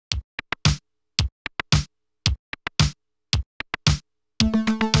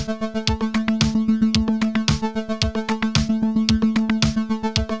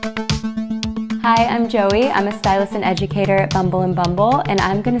Joey. I'm a stylist and educator at Bumble and Bumble, and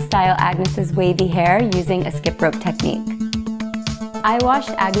I'm going to style Agnes's wavy hair using a skip rope technique. I washed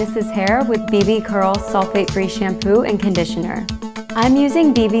Agnes's hair with BB Curl sulfate-free shampoo and conditioner. I'm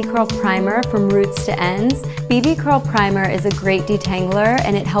using BB Curl Primer from roots to ends. BB Curl Primer is a great detangler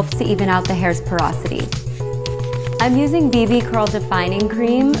and it helps to even out the hair's porosity. I'm using BB Curl Defining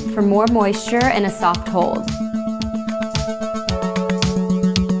Cream for more moisture and a soft hold.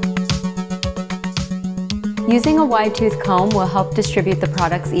 Using a wide tooth comb will help distribute the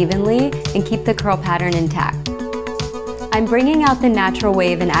products evenly and keep the curl pattern intact. I'm bringing out the natural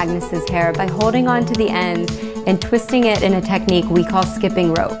wave in Agnes's hair by holding on to the ends and twisting it in a technique we call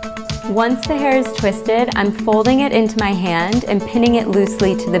skipping rope. Once the hair is twisted, I'm folding it into my hand and pinning it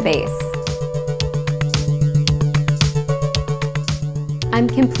loosely to the base. I'm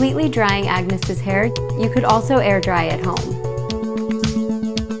completely drying Agnes's hair. You could also air dry at home.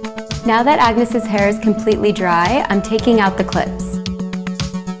 Now that Agnes's hair is completely dry, I'm taking out the clips.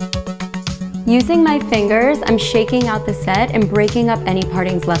 Using my fingers, I'm shaking out the set and breaking up any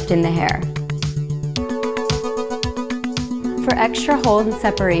partings left in the hair. For extra hold and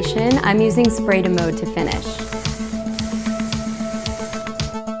separation, I'm using spray to mode to finish.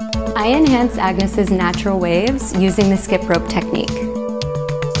 I enhanced Agnes's natural waves using the skip rope technique.